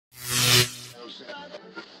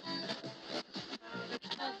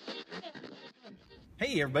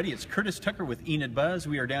Hey everybody, it's Curtis Tucker with Enid Buzz.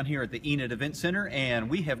 We are down here at the Enid Event Center, and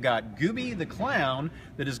we have got Goobie the clown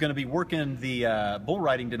that is going to be working the bull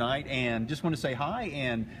riding tonight. And just want to say hi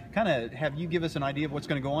and kind of have you give us an idea of what's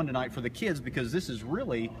going to go on tonight for the kids, because this is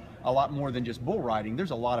really a lot more than just bull riding.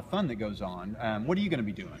 There's a lot of fun that goes on. What are you going to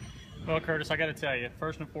be doing? Well, Curtis, I got to tell you,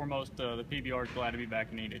 first and foremost, the PBR is glad to be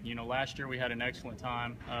back in Enid. You know, last year we had an excellent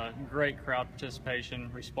time, great crowd participation,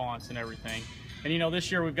 response, and everything. And you know,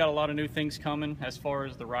 this year we've got a lot of new things coming as far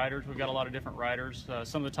as the riders. We've got a lot of different riders.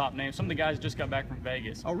 Some of the top names. Some of the guys just got back from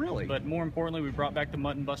Vegas. Oh, really? But more importantly, we brought back the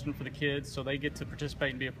mutton busting for the kids, so they get to participate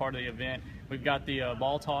and be a part of the event. We've got the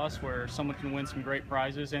ball toss where someone can win some great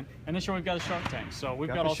prizes, and this year we've got a shark tank. So we've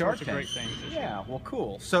got all sorts of great things this year. Yeah, well,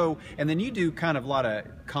 cool. So, and then you do kind of a lot of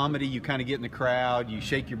comedy. You kind of get in the crowd, you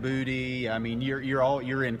shake your booty. I mean,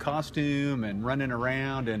 you're in costume and running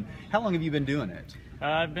around. And how long have you been doing it?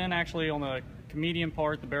 I've been actually on the comedian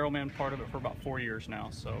part, the barrelman part of it for about 4 years now,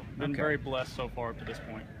 so been very blessed so far up to this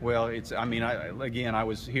point. Well, it's, I mean, again, I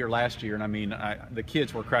was here last year, and I mean, the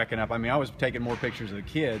kids were cracking up. I mean, I was taking more pictures of the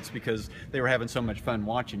kids because they were having so much fun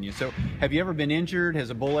watching you. So have you ever been injured? Has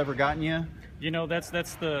a bull ever gotten you? You know, that's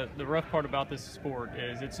the rough part about this sport,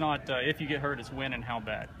 is it's not if you get hurt, it's when and how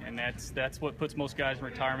bad, and that's what puts most guys in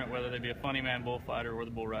retirement, whether they be a funny man bullfighter or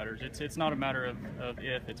the bull riders. It's not a matter of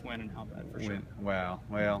if, it's when and how bad, for sure. Wow.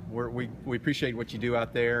 Well, we appreciate what you do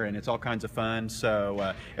out there, and it's all kinds of fun.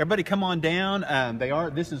 So everybody come on down.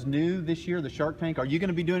 This is new this year, the Shark Tank. Are you going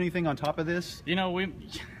to be doing anything on top of this? You know,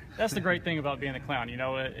 that's the great thing about being the clown. You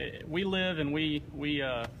know, we live and we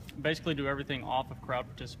basically do everything off of crowd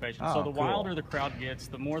participation. So the wilder the crowd gets,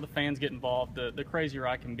 the more the fans get involved, the crazier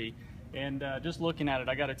I can be. And just looking at it,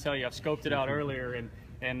 I got to tell you, I've scoped it out earlier,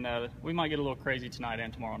 and we might get a little crazy tonight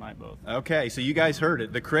and tomorrow night both. Okay, so you guys heard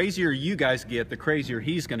it. The crazier you guys get, the crazier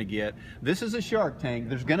he's going to get. This is a Shark Tank.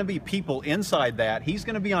 There's going to be people inside that. He's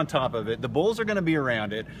going to be on top of it. The bulls are going to be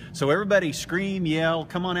around it. So everybody scream, yell,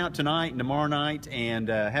 come on out tonight and tomorrow night and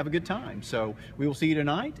have a good time. So we will see you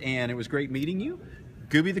tonight, and it was great meeting you.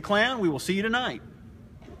 Goobie the Clown, we will see you tonight.